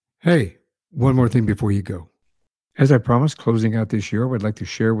Hey, one more thing before you go. As I promised, closing out this year, I would like to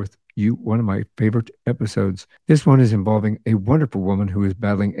share with you one of my favorite episodes. This one is involving a wonderful woman who is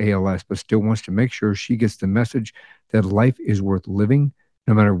battling ALS, but still wants to make sure she gets the message that life is worth living,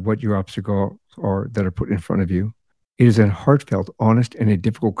 no matter what your obstacles are that are put in front of you. It is a heartfelt, honest, and a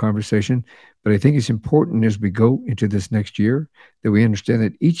difficult conversation, but I think it's important as we go into this next year that we understand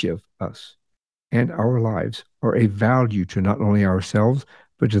that each of us and our lives are a value to not only ourselves,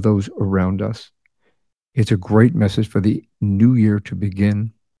 but to those around us. It's a great message for the new year to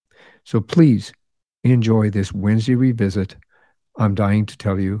begin. So please enjoy this Wednesday revisit. I'm dying to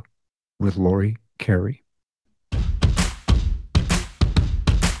tell you with Lori Carey.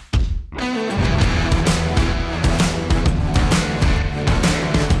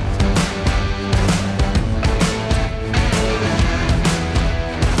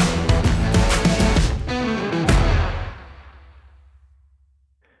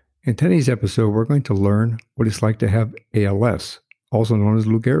 In today's episode, we're going to learn what it's like to have ALS, also known as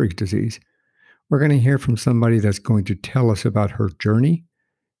Lou Gehrig's disease. We're going to hear from somebody that's going to tell us about her journey,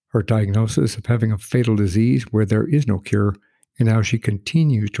 her diagnosis of having a fatal disease where there is no cure, and how she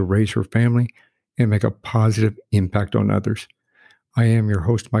continues to raise her family and make a positive impact on others. I am your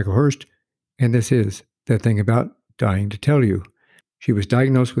host, Michael Hurst, and this is That Thing About Dying to Tell You. She was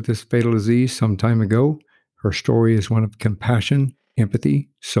diagnosed with this fatal disease some time ago. Her story is one of compassion, empathy,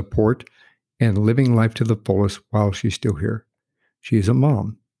 support, and living life to the fullest while she's still here. She is a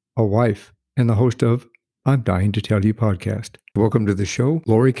mom, a wife, and the host of I'm Dying to Tell You podcast. Welcome to the show,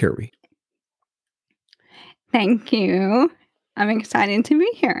 Lori Carey. Thank you. I'm excited to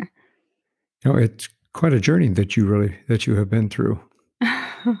be here. It's quite a journey that you have been through.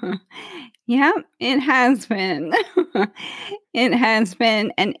 Yeah, it has been. It has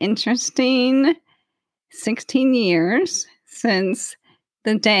been an interesting 16 years since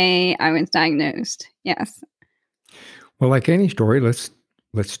the day I was diagnosed. Yes. Well, like any story, let's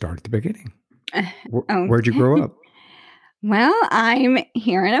start at the beginning. Where'd you grow up? Well, I'm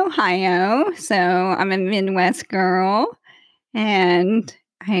here in Ohio, so I'm a Midwest girl, and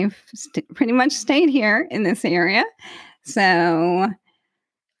I've pretty much stayed here in this area. So,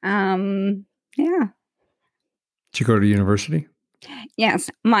 yeah. Did you go to university?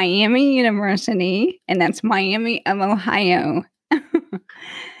 Yes, Miami University, and that's Miami of Ohio.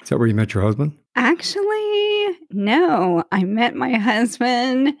 Is that where you met your husband? Actually, no. I met my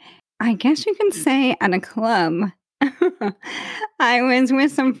husband, I guess you can say, at a club. I was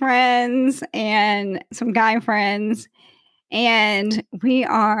with some friends and some guy friends, and we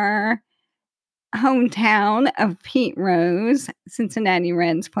are hometown of Pete Rose, Cincinnati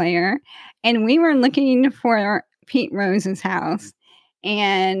Reds player, and we were looking for Pete Rose's house,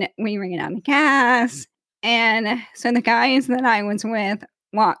 and we ran out of gas, and so the guys that I was with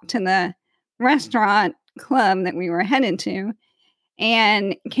walked to the restaurant club that we were headed to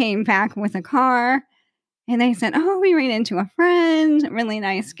and came back with a car, and they said, "Oh, we ran into a friend, a really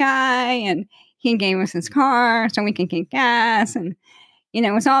nice guy, and he gave us his car so we could get gas," and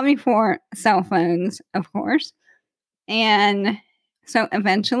it was all before cell phones, of course. And so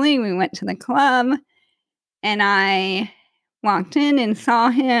eventually we went to the club and I walked in and saw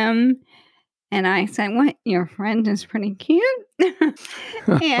him and I said, "What? Your friend is pretty cute."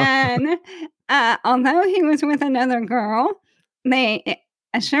 And although he was with another girl, they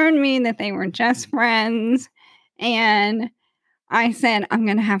assured me that they were just friends. And I said, "I'm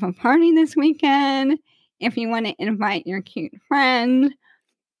going to have a party this weekend if you want to invite your cute friend."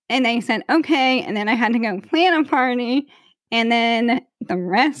 And they said, "Okay." And then I had to go plan a party. And then the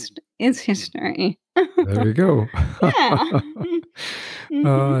rest is history. There you go.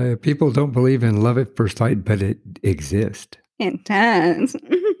 Yeah. People don't believe in love at first sight, but it exists. It does.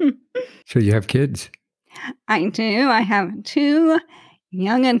 So you have kids? I do. I have 2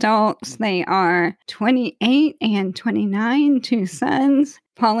 young adults. They are 28 and 29, 2 sons,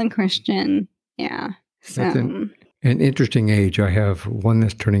 Paul and Christian. Yeah. That's an interesting age. I have one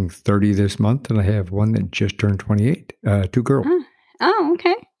that's turning 30 this month, and I have one that just turned 28, 2 girls. Oh,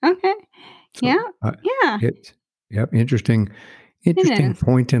 okay. Okay. So, yeah. Yeah. Interesting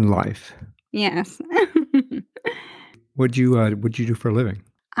point in life. Yes. What'd you do for a living?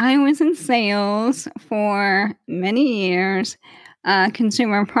 I was in sales for many years,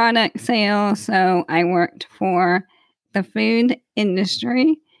 consumer product sales. So I worked for the food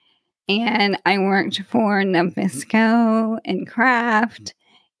industry, and I worked for Nabisco and Kraft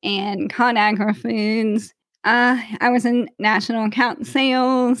and Conagra Foods. I was in national account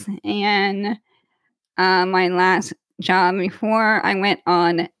sales, and my last job before I went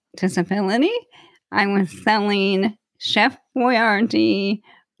on disability, I was selling Chef Boyardee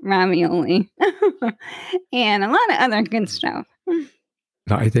ravioli, and a lot of other good stuff.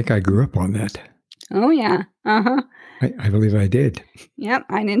 Now, I think I grew up on that. Oh, yeah. Uh-huh. I believe I did. Yep,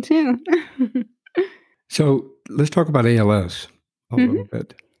 I did too. So let's talk about ALS a little Mhm.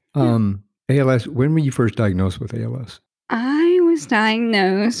 bit. Yeah. ALS, when were you first diagnosed with ALS? I was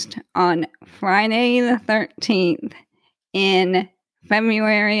diagnosed on Friday the 13th in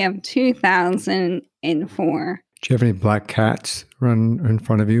February of 2004. Did you have any black cats run in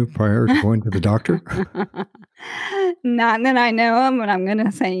front of you prior to going to the doctor? Not that I know of, but I'm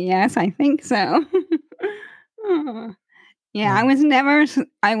gonna say yes, I think so. Aw. Yeah, Wow.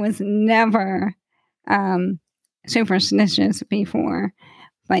 I was never, um, superstitious before,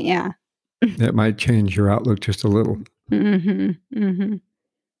 but yeah. That might change your outlook just a little. Mhm, mhm.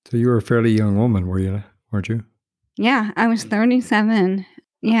 So you were a fairly young woman, weren't you? Yeah, I was 37.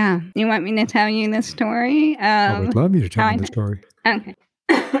 Yeah. You want me to tell you the story I of would love you to tell how me I the d story. okay.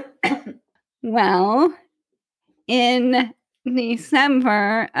 Well, in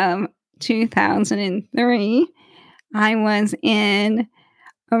December of 2003, I was in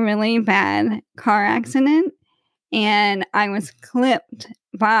a really bad car accident, and I was clipped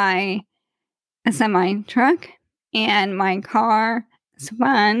by a semi truck, and my car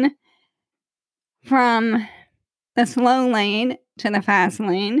spun from the slow lane to the fast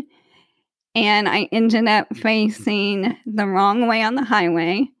lane, and I ended up facing the wrong way on the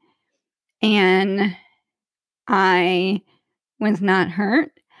highway, and I was not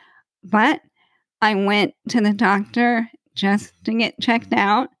hurt, but I went to the doctor just to get checked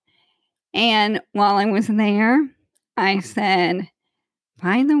out, and while I was there, I said,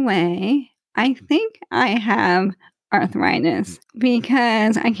 "By the way, I think I have arthritis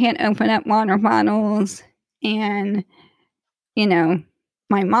because I can't open up water bottles, and, you know,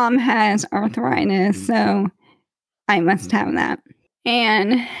 my mom has arthritis, so I must have that."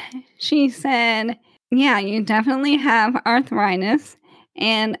 And she said, "Yeah, you definitely have arthritis,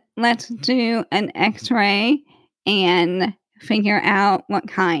 and let's do an x-ray and figure out what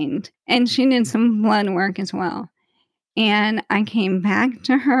kind." And she did some blood work as well. And I came back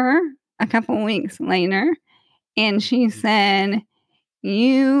to her a couple weeks later, and she said,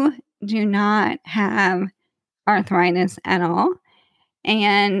 "You do not have arthritis at all,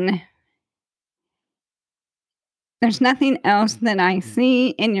 and there's nothing else that I see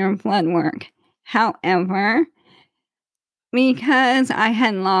in your blood work. However, because I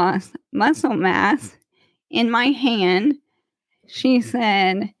had lost muscle mass in my hand," she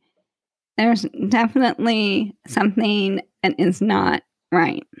said, "there's definitely something that is not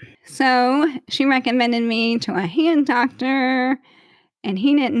right." So she recommended me to a hand doctor, and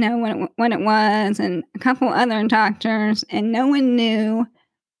he didn't know what it was, and a couple other doctors, and no one knew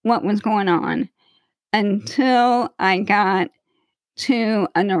what was going on until I got to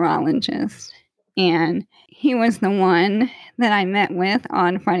a neurologist. And he was the one that I met with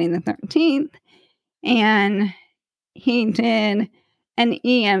on Friday the 13th. And he did an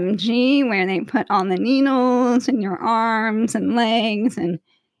EMG where they put on the needles in your arms and legs and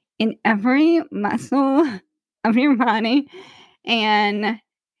in every muscle of your body. And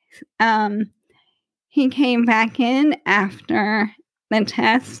um, he came back in after the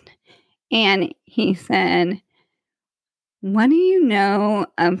test and he said, "What do you know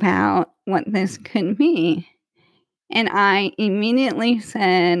about what this could be?" And I immediately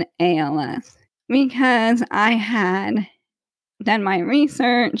said ALS because I had done my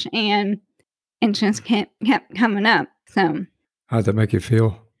research and it just kept coming up. So, How'd that make you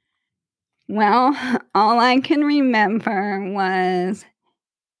feel? well, all I can remember was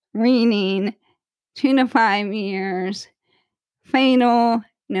reading 2 to 5 years, fatal,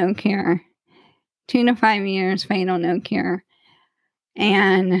 no cure. 2 to 5 years, fatal, no cure.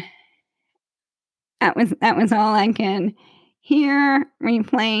 And that was all I can hear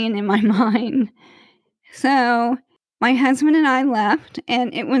replaying in my mind. So my husband and I left,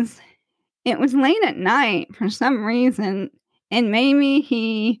 and it was late at night for some reason, and maybe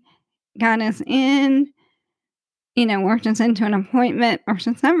he got us in, worked us into an appointment, or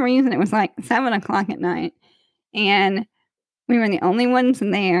for some reason it was like 7 o'clock at night, and we were the only ones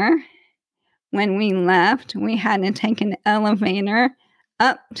there. When we left, we had to take an elevator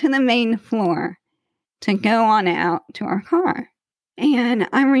up to the main floor to go on out to our car. And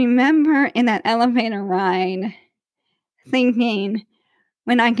I remember in that elevator ride thinking,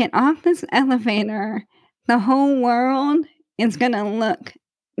 when I get off this elevator, the whole world is going to look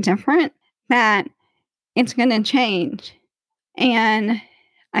different, that it's going to change. And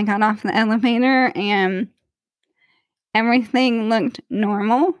I got off the elevator and everything looked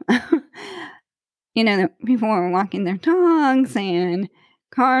normal. The people were walking their dogs and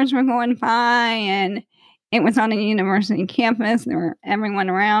cars were going by, and it was on a university campus. There were everyone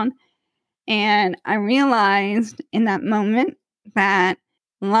around. And I realized in that moment that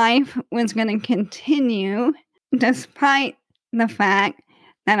life was going to continue despite the fact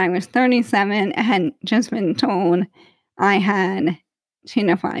that I was 37 and had just been told I had 2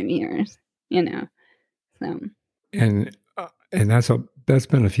 to 5 years, you know. So, And that's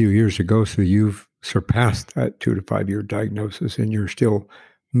been a few years ago. So you've surpassed that 2 to 5 year diagnosis, and you're still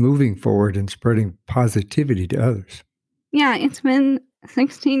moving forward and spreading positivity to others. yeah, it's been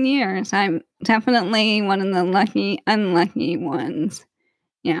 16 years. I'm definitely one of the unlucky ones.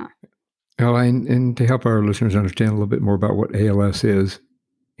 Yeah. Well, and to help our listeners understand a little bit more about what ALS is,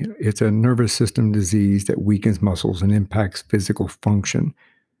 it's a nervous system disease that weakens muscles and impacts physical function.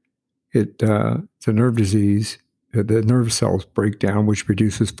 It's a nerve disease. The nerve cells break down, which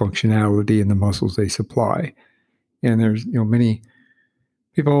produces functionality in the muscles they supply. And there's many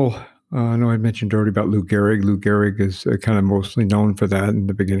people. I know I mentioned already about Lou Gehrig. Lou Gehrig is kind of mostly known for that in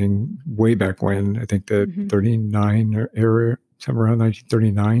the beginning, way back when. I think the 39 era, somewhere around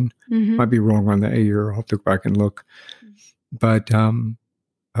 1939. Might be wrong on the year. I'll have to go back and look. But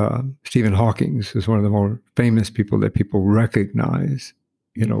Stephen Hawking is one of the more famous people that people recognize.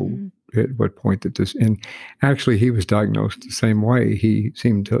 At what point that this, and actually he was diagnosed the same way. He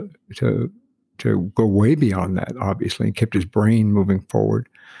seemed to go way beyond that, obviously, and kept his brain moving forward,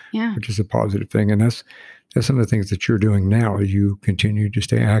 which is a positive thing. And that's some of the things that you're doing now, is you continue to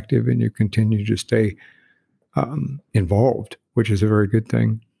stay active and you continue to stay involved, which is a very good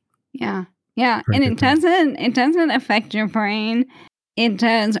thing. Yeah. And it doesn't affect your brain. It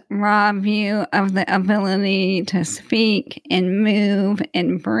does rob you of the ability to speak and move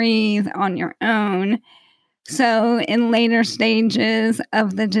and breathe on your own. So in later stages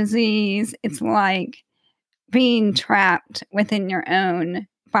of the disease, it's like being trapped within your own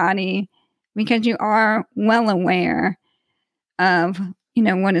body because you are well aware of,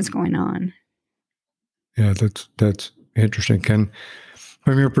 what is going on. Yeah, that's interesting.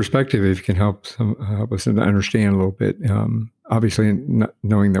 From your perspective, if you can help us to understand a little bit, obviously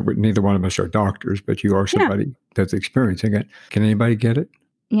knowing that neither one of us are doctors, but you are somebody that's experiencing it. Can anybody get it?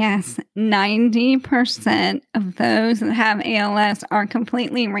 Yes, 90% of those that have ALS are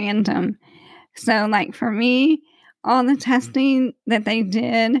completely random. So, like for me, all the testing that they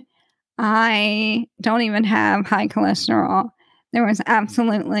did, I don't even have high cholesterol. There was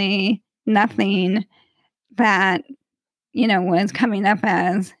absolutely nothing that, was coming up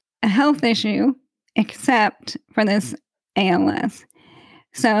as a health issue except for this ALS.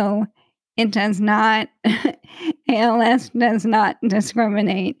 So it does not, ALS does not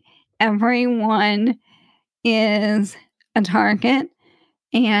discriminate. Everyone is a target.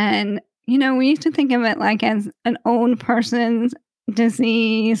 And, we used to think of it like as an old person's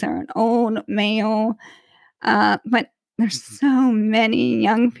disease or an old male. But there's so many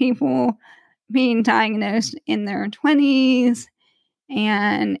young people being diagnosed in their 20s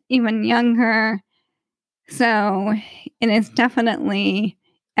and even younger. So it is definitely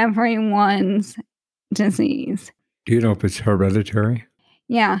everyone's disease. Do you know if it's hereditary?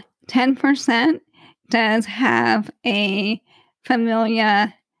 Yeah, 10% does have a familial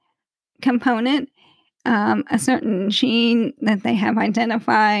component, a certain gene that they have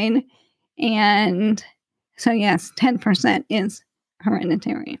identified. And so, yes, 10% is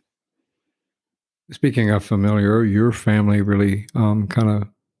hereditary. Speaking of familiar, your family really kind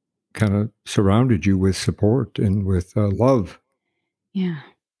of surrounded you with support and with love. Yeah.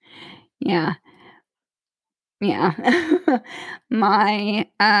 My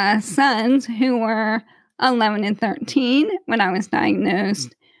sons, who were 11 and 13 when I was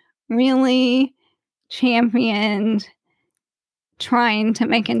diagnosed, really championed trying to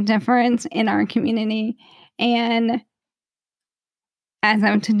make a difference in our community. And as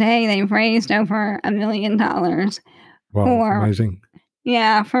of today, they've raised over $1 million. Wow, amazing.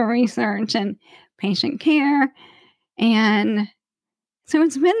 Yeah, for research and patient care. And so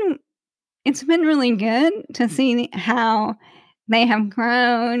it's been really good to see how they have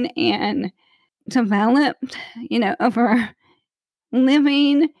grown and developed, over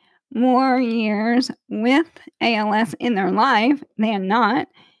living more years with ALS in their life than not.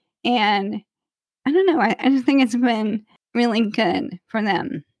 And I don't know, I just think it's been really good for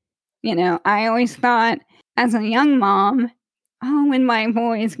them. I always thought as a young mom, when my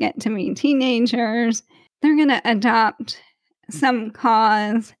boys get to be teenagers, they're going to adopt some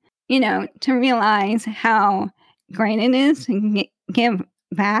cause, to realize how great it is to give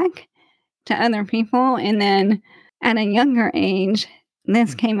back to other people. And then at a younger age,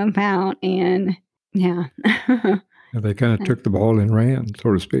 this came about, and yeah. They kind of Uh, took the ball and ran,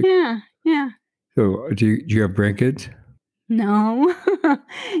 so to speak. Yeah, yeah. So do you have grandkids? No.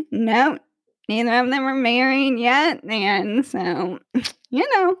 Nope. Neither of them are married yet, and so, you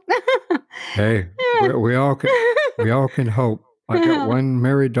know. Hey, we all can hope. I got Yeah. one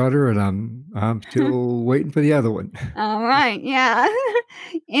married daughter, and I'm still waiting for the other one. All right, yeah.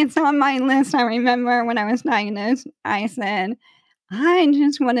 It's on my list. I remember when I was diagnosed, I said, "I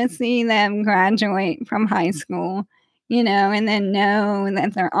just wanna see them graduate from high school," and then know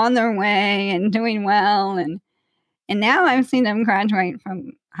that they're on their way and doing well, and now I've seen them graduate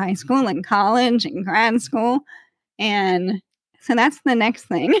from high school and college and grad school, and so that's the next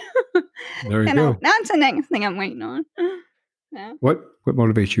thing. There you go. That's the next thing I'm waiting on. Yeah. What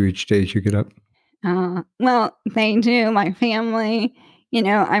motivates you each day as you get up? Well, they do, my family.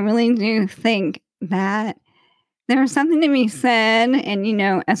 I really do think that there's something to be said,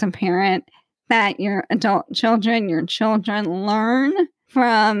 and, as a parent, that your children learn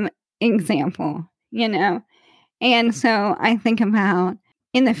from example, And so I think about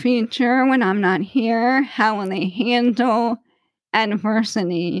in the future when I'm not here, how will they handle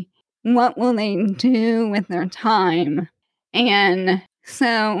adversity? What will they do with their time? And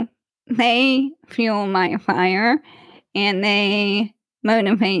so they fuel my fire and they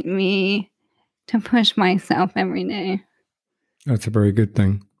motivate me to push myself every day. That's a very good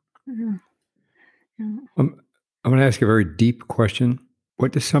thing. Mhm. Yeah. I'm going to ask a very deep question.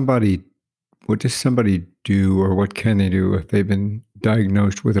 What does somebody do, or what can they do if they've been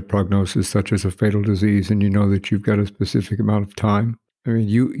diagnosed with a prognosis such as a fatal disease, and you know that you've got a specific amount of time? I mean,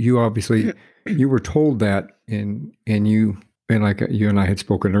 you obviously you were told that, and like you and I had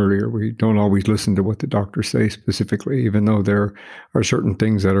spoken earlier, we don't always listen to what the doctors say specifically, even though there are certain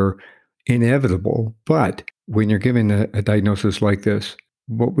things that are inevitable. But when you're given a diagnosis like this,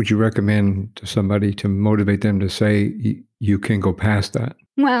 what would you recommend to somebody to motivate them to say you can go past that?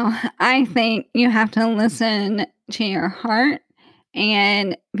 Well, I think you have to listen to your heart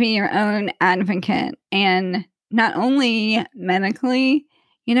and be your own advocate. And not only medically,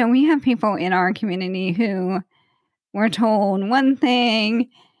 we have people in our community who were told one thing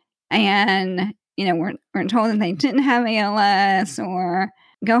and, we're told that they didn't have ALS or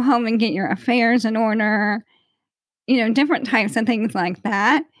go home and get your affairs in order, different types of things like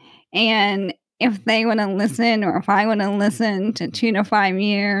that. And if they would have listened or if I would have listened to 2 to 5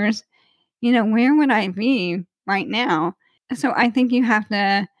 years, where would I be right now? So I think you have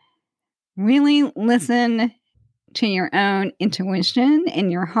to really listen to your own intuition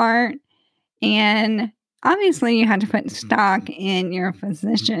and your heart. And obviously, you have to put stock in your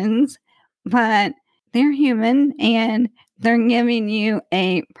physicians, but they're human and they're giving you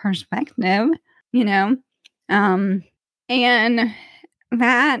a perspective, you know, um, and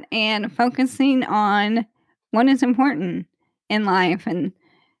that and focusing on what is important in life. And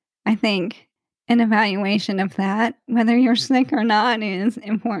I think an evaluation of that, whether you're sick or not, is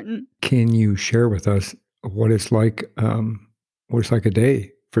important. Can you share with us what it's like? What it's like a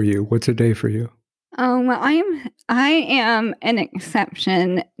day for you? What's a day for you? Oh, well, I am an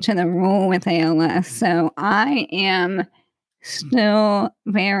exception to the rule with ALS. So I am still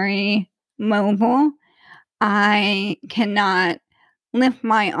very mobile. I cannot lift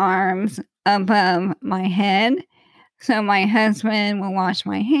my arms above my head. So my husband will wash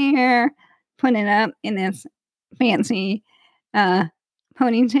my hair, put it up in this fancy uh,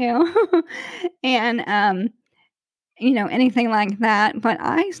 ponytail, and anything like that. But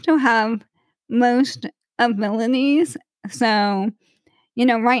I still have most abilities. So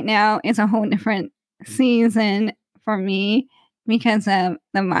right now it's a whole different season for me because of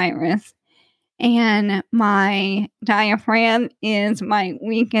the virus. And my diaphragm is my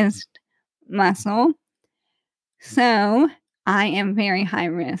weakest muscle. So I am very high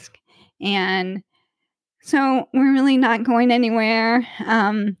risk. And so we're really not going anywhere.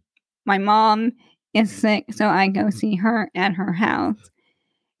 My mom is sick, so I go see her at her house.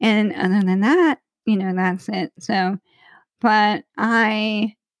 And other than that, that's it. So, but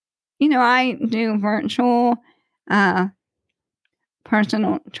I do virtual uh,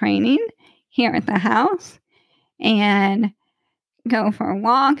 personal training here at the house and go for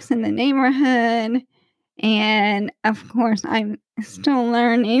walks in the neighborhood. And of course, I'm still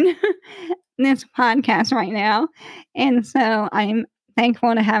learning this podcast right now. And so I'm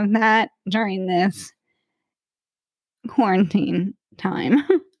thankful to have that during this quarantine time.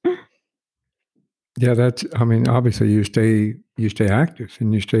 Yeah, I mean, obviously you stay active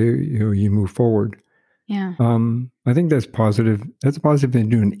and you move forward. Yeah. I think that's positive. That's a positive thing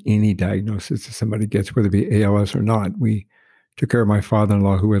doing any diagnosis that somebody gets, whether it be ALS or not. We took care of my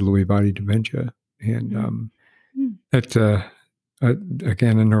father-in-law who had Lewy body dementia, and Mm. Mm. That, uh,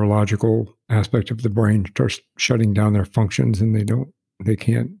 again, a neurological aspect of the brain starts shutting down their functions, and they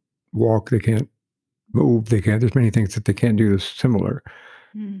can't walk, they can't move, there's many things that they can't do that's similar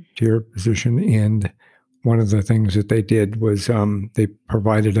Mm. to your position. And one of the things that they did was they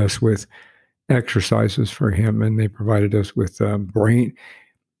provided us with exercises for him, and they provided us with brain.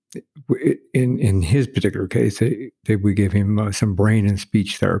 In his particular case, we gave him some brain and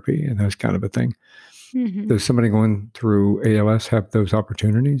speech therapy, and that's kind of a thing. Mhm. Does somebody going through ALS have those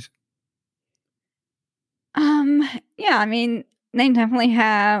opportunities? Um, yeah, I mean, they definitely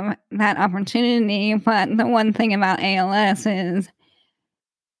have that opportunity, but the one thing about ALS is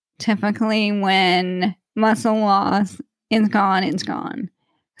typically when muscle loss is gone, it's gone.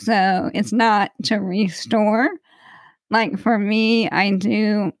 So it's not to restore. Like for me, I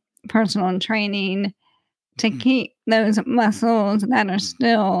do personal training to keep those muscles that are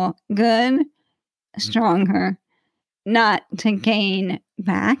still good stronger, not to gain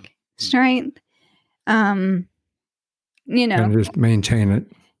back strength. Um, you know, And just maintain it,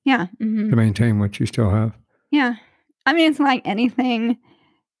 yeah, to mhm, maintain what you still have. yeah. I mean, it's like anything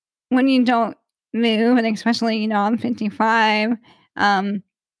when you don't move, and especially, I'm 55, um,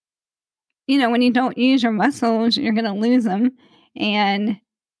 when you don't use your muscles, you're gonna lose them, and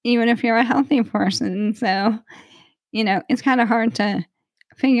even if you're a healthy person, so, it's kinda hard to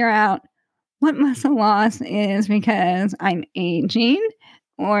figure out what muscle loss is because I'm aging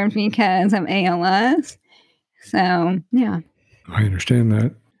or because of ALS. So, yeah. I understand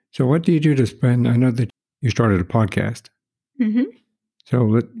that. So, what do you do to spend? I know that you started a podcast. Mhm. So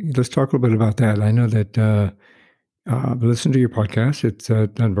let's talk a little bit about that. I know that listen to your podcast. It's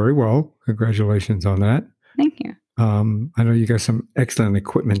done very well. Congratulations on that. Thank you. I know you got some excellent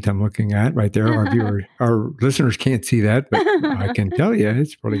equipment I'm looking at right there. Our listeners can't see that, but I can tell you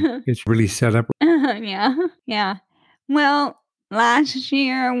it's really set up. Yeah, yeah. Well, last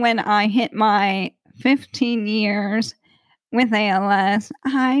year when I hit my 15 years with ALS,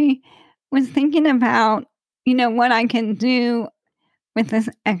 I was thinking about, what I can do with this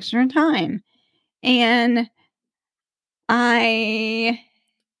extra time. And I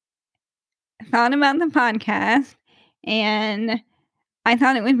thought about the podcast, and I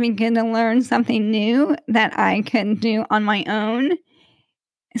thought it would be good to learn something new that I could do on my own.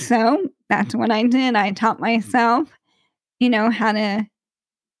 So that's what I did. I taught myself, how to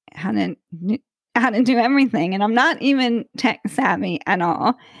how to do how to do everything, and I'm not even tech savvy at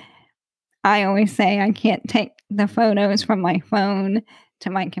all. I always say I can't take the photos from my phone to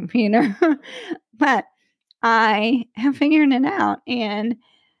my computer, but I have figured it out, and,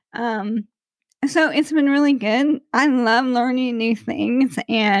 um, so it's been really good. I love learning new things,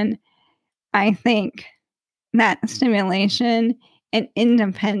 and I think that stimulation and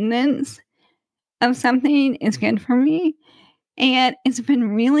independence of something is good for me, and it's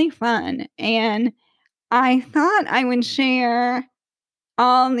been really fun, and I thought I would share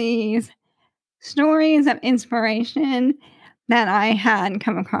all these stories of inspiration that I had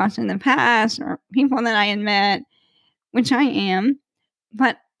come across in the past or people that I had met, which I am,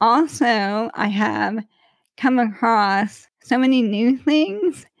 but also I have come across so many new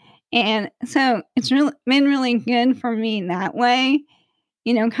things. And so it's really been really good for me that way,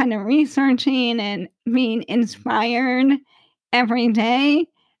 kind of researching and being inspired every day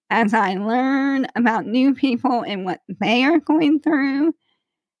as I learn about new people and what they are going through.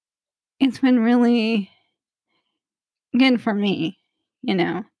 It's been really good for me, you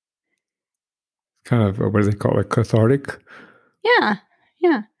know? Kind of what do they call it? Cathartic. Yeah,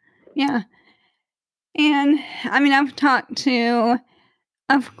 yeah, yeah. And I mean, I've talked to,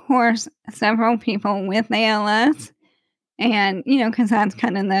 of course, several people with ALS, and, because that's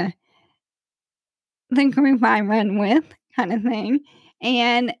kind of the group I run with kind of thing.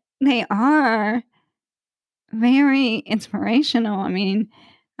 And they are very inspirational. I mean,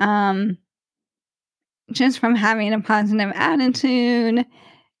 um, just from having a positive attitude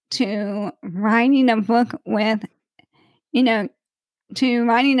to writing a book with, you know, to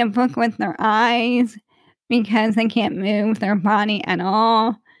writing a book with their eyes because they can't move their body at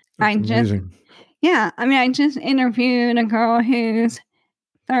all. I That's just, amazing. yeah, I mean, I just interviewed a girl who's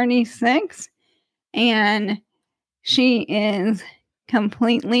 36, and she is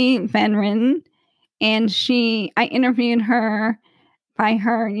completely bedridden. And I interviewed her by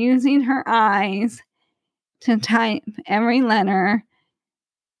her using her eyes to type every letter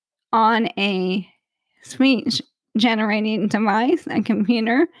on a speech generating device, a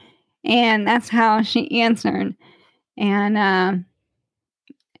computer, and that's how she answered. And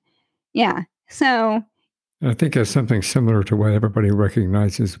yeah, so I think it's something similar to what everybody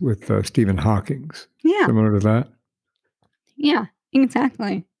recognizes with Stephen Hawking's. Yeah. Similar to that. Yeah.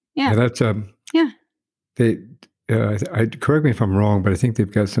 Exactly. Yeah, Yeah. that's Yeah. they. Correct me if I'm wrong, but I think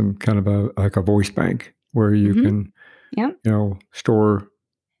they've got some kind of a voice bank where you Mhm. can Yep. store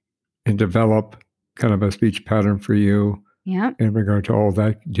and develop kind of a speech pattern for you Yep. in regard to all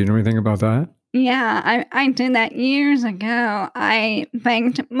that. Do you know anything about that? Yeah, I did that years ago. I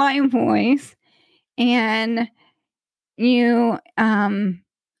banked my voice, and you,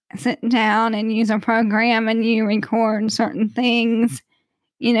 sit down and use a program, and you record certain things,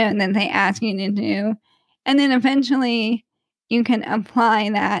 that they ask you to do, and then eventually you can apply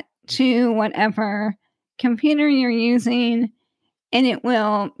that to whatever computer you're using, and it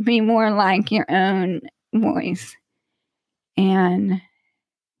will be more like your own voice, and,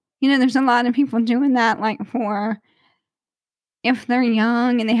 there's a lot of people doing that, like, for if they're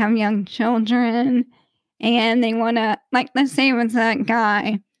young and they have young children and they wanna like, let's say it was a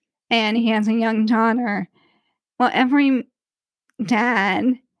guy and he has a young daughter. Well, every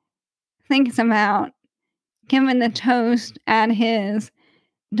dad thinks about giving the toast at his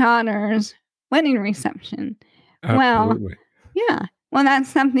daughter's wedding reception. Well, Absolutely. yeah. Well, that's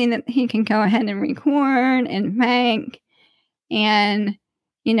something that he can go ahead and record and bank and,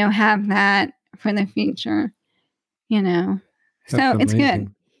 have that for the future, you know? That's So it's good.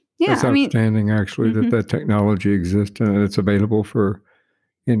 amazing. Yeah, That's I mean outstanding, actually, that mhm. that technology exists and it's available for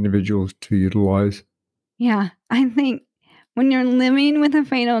individuals to utilize. Yeah, I think when you're living with a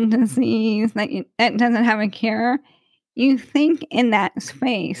fatal disease that doesn't have a cure, you think in that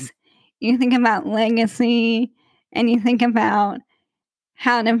space. You think about legacy and you think about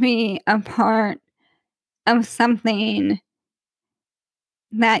how to be a part of something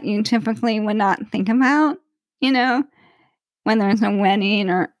that you typically would not think about, you know, when there's a wedding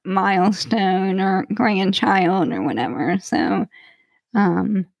or milestone or grandchild or whatever. So,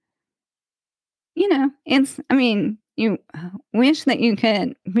 um, I mean, you wish that you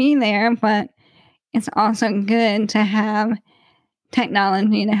could be there, but it's also good to have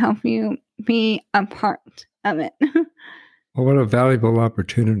technology to help you be a part of it. Well, what a valuable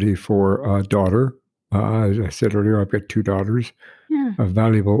opportunity for a daughter. As I said earlier, I've got two daughters. Yeah. A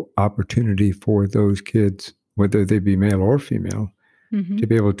valuable opportunity for those kids, whether they be male or female, Mhm. to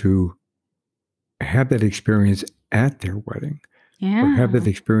be able to have that experience at their wedding or have that Yeah.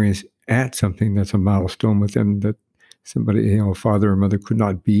 experience at something that's a milestone with them that somebody, father or mother could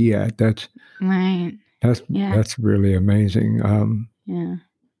not be at. Right. That's Yeah. that's really amazing. Yeah.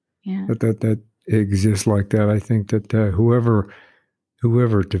 Yeah. That exists like that. I think that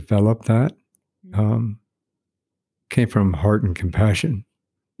whoever developed that Mhm. um, came from heart and compassion,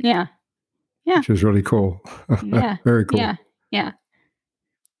 Yeah. Yeah. which is really cool. Yeah. Very cool. Yeah. Yeah.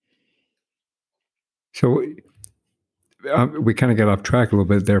 So we kind of got off track a little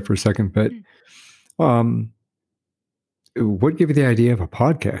bit there for a second, but Mm. um, what gave you the idea of a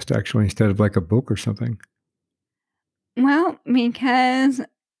podcast actually instead of like a book or something? Well, because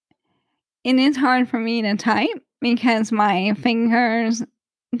it is hard for me to type because my fingers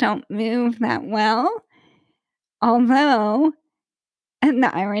don't move that well. Although, and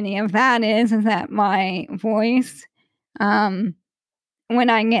the irony of that is that my voice, um, when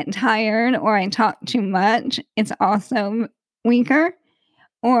I get tired or I talk too much, it's also weaker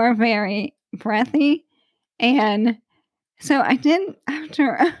or very breathy. And so I didn't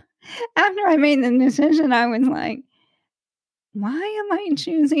after I made the decision, I was like, why am I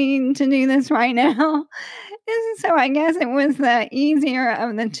choosing to do this right now? So I guess it was the easier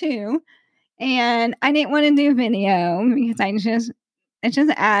of the two. And I didn't want to do video because it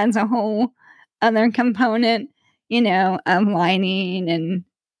just adds a whole other component, of lighting and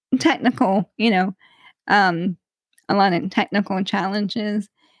technical, um, a lot of technical challenges.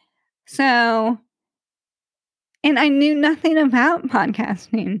 So, and I knew nothing about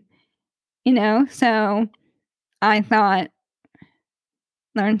podcasting, so I thought,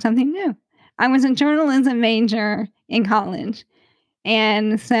 learn something new. I was a journalism major in college.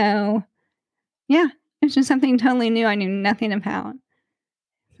 And so, yeah, it's just something totally new I knew nothing about.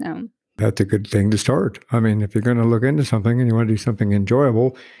 So, That's a good thing to start. I mean, if you're going to look into something and you want to do something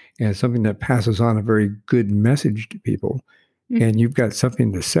enjoyable and something that passes on a very good message to people, and mhm. you've got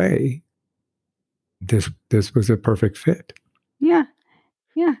something to say, this was a perfect fit. Yeah,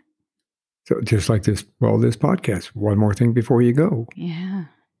 yeah, So just like this podcast, one more thing before you go, yeah,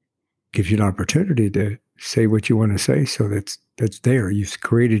 gives you an opportunity to say what you want to say. So that's there. You've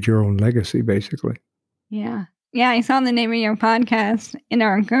created your own legacy, basically. yeah. Yeah, I saw the name of your podcast in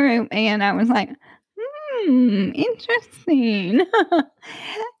our group and I was like, interesting.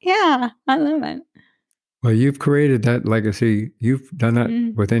 Yeah, I love it. Well, you've created that legacy. You've done that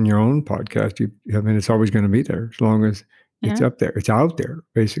Mm, within your own podcast. I mean, it's always going to be there as long as it's yeah. up there. It's out there.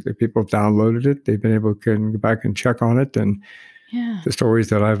 Basically, people have downloaded it. They've been able to go back and check on it. And Yeah. the stories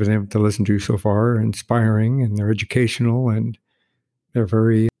that I've been able to listen to so far are inspiring, and they're educational, and they're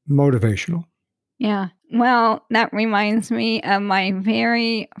very motivational. Yeah. Well, that reminds me of my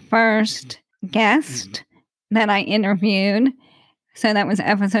very first guest that I interviewed. So that was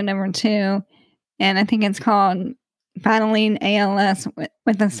episode number 2, and I think it's called Battling ALS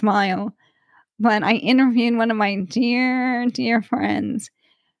with a Smile. But I interviewed one of my dear, dear friends.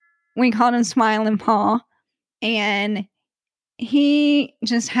 We called him Smiling Paul, and he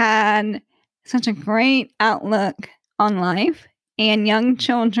just had such a great outlook on life and young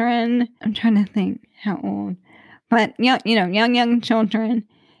children. I'm trying to think how old, but young children.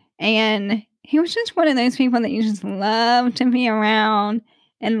 And he was just one of those people that you just love to be around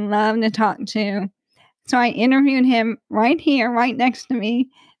and love to talk to. So I interviewed him right here, right next to me.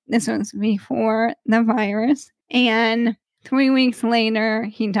 This was before the virus. And 3 weeks later,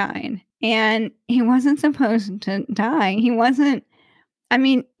 he died. And he wasn't supposed to die. He wasn't, I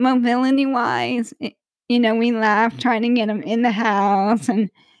mean, mobility wise, we laughed trying to get him in the house. And,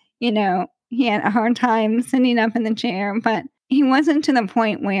 he had a hard time sitting up in the chair, but he wasn't to the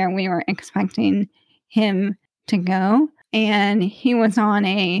point where we were expecting him to go. And he was on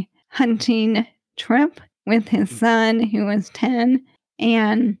a hunting trip with his son, who was 10,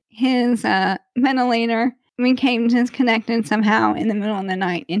 and his ventilator became disconnected somehow in the middle of the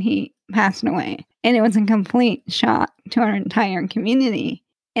night, and he passed away. And it was a complete shock to our entire community.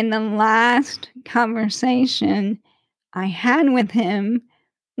 And the last conversation I had with him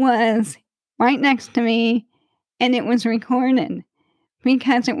was right next to me, and it was recorded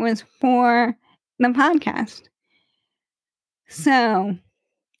because it was for the podcast. So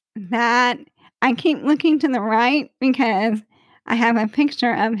that I keep looking to the right because I have a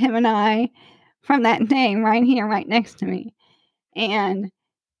picture of him and I from that day right here, right next to me. And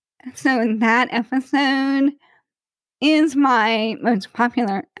so that episode is my most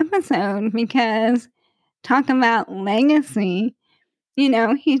popular episode because talk about legacy.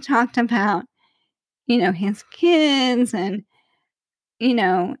 He talked about, his kids and,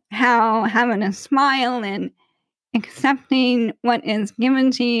 how having a smile and accepting what is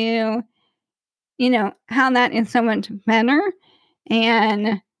given to you, how that is so much better.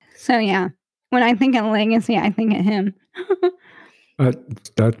 And so, yeah, when I think of legacy, I think of him.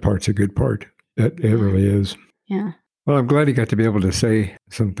 That part's a good part. It Yeah. really is. Yeah. Well, I'm glad he got to be able to say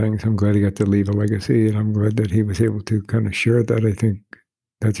some things. I'm glad he got to leave a legacy, and I'm glad that he was able to kind of share that. I think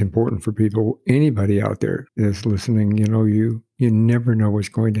that's important for people. Anybody out there that's listening, you never know what's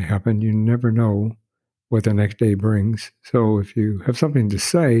going to happen. You never know what the next day brings. So if you have something to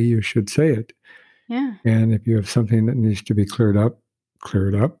say, you should say it. Yeah. And if you have something that needs to be cleared up, clear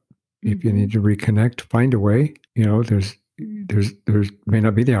it up. If you need to reconnect, find a way. There's may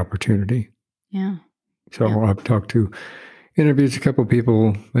not be the opportunity. Yeah. So Yeah. I've interviewed a couple of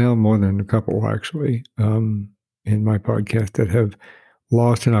people, well, more than a couple actually, in my podcast that have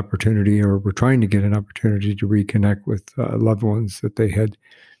lost an opportunity or were trying to get an opportunity to reconnect with loved ones that they had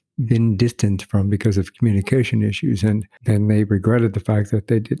been distant from because of communication issues. And then they regretted the fact that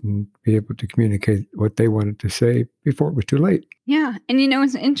they didn't be able to communicate what they wanted to say before it was too late. Yeah. And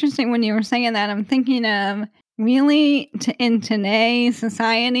it's interesting when you were saying that. I'm thinking of really in today's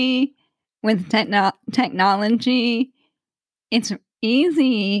society with technology, it's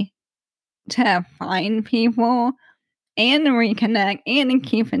easy to find people and to reconnect and to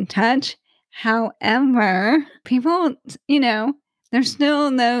keep in touch. However, people, there's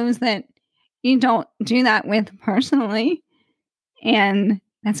still those that you don't do that with personally. And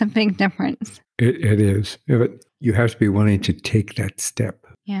that's a big difference. It is. Yeah, but you have to be willing to take that step.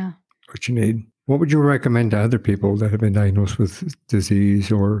 Yeah. What you need. What would you recommend to other people that have been diagnosed with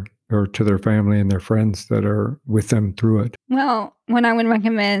disease or to their family and their friends that are with them through it? Well, what I would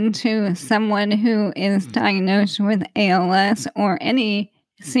recommend to someone who is diagnosed with ALS or any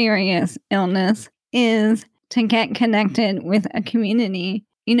serious illness is to get connected with a community,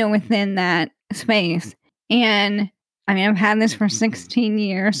 within that space. And I mean, I've had this for 16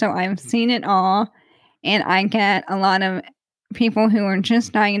 years, so I've seen it all. And I get a lot of people who are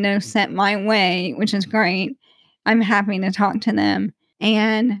just diagnosed sent my way, which is great. I'm happy to talk to them.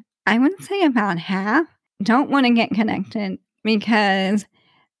 And I would say about half don't want to get connected because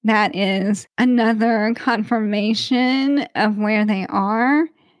that is another confirmation of where they are.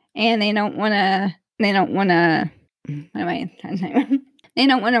 And they don't want to, what am I trying to say? They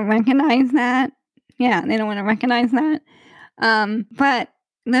don't want to recognize that. Yeah, they don't want to recognize that. But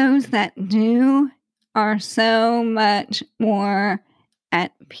those that do, are so much more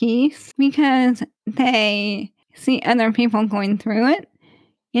at peace because they see other people going through it,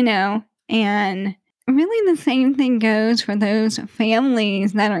 and really the same thing goes for those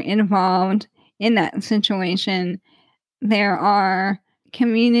families that are involved in that situation. There are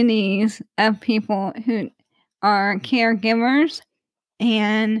communities of people who are caregivers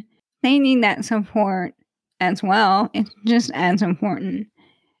and they need that support as well. It's just as important.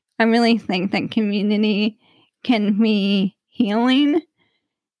 I really think that community can be healing,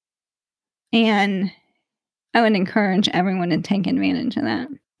 and I would encourage everyone to take advantage of that.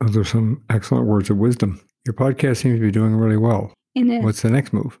 Those are some excellent words of wisdom. Your podcast seems to be doing really well. It is. What's the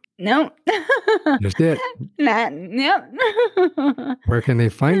next move? Nope. Just it. Yep. Where can they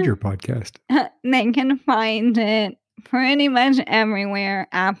find your podcast? They can find it pretty much everywhere.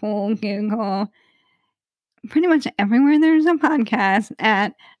 Apple, Google, pretty much everywhere there's a podcast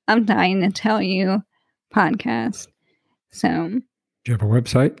at I'm Dying to Tell You podcast. So. Do you have a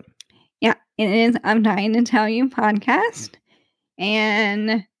website? Yeah, it is I'm Dying to Tell You podcast.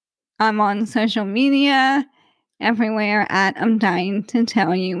 And I'm on social media everywhere at I'm Dying to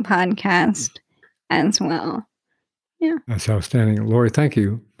Tell You podcast as well. Yeah. That's outstanding. Lori, thank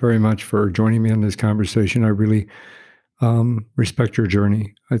you very much for joining me in this conversation. I really respect your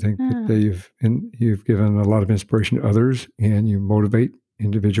journey. I think that you've given a lot of inspiration to others, and you motivate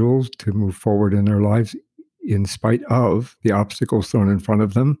individuals to move forward in their lives in spite of the obstacles thrown in front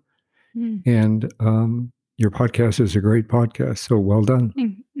of them. And your podcast is a great podcast. So well done.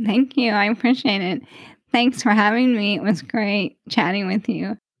 Thank you. I appreciate it. Thanks for having me. It was great chatting with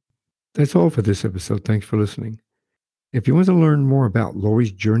you. That's all for this episode. Thanks for listening. If you want to learn more about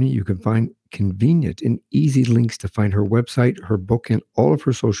Lori's journey, you can find convenient and easy links to find her website, her book, and all of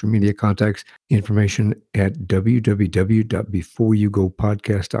her social media contacts information at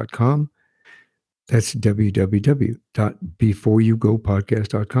www.beforeyougopodcast.com. That's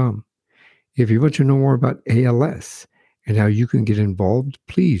www.beforeyougopodcast.com. If you want to know more about ALS and how you can get involved,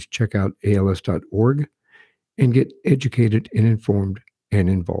 please check out als.org and get educated and informed and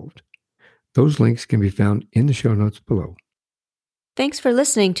involved. Those links can be found in the show notes below. Thanks for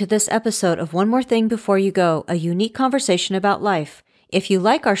listening to this episode of One More Thing Before You Go, a unique conversation about life. If you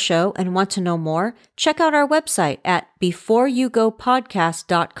like our show and want to know more, check out our website at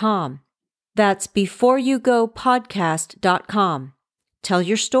beforeyougopodcast.com. That's beforeyougopodcast.com. Tell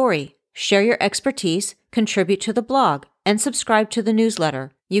your story, share your expertise, contribute to the blog, and subscribe to the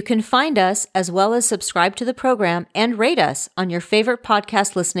newsletter. You can find us as well as subscribe to the program and rate us on your favorite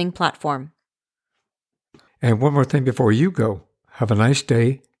podcast listening platform. And one more thing before you go. Have a nice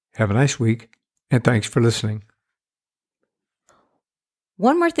day, have a nice week, and thanks for listening.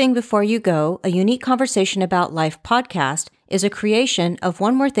 One More Thing Before You Go, a unique conversation about life podcast, is a creation of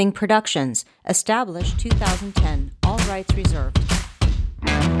One More Thing Productions, established 2010, all rights reserved.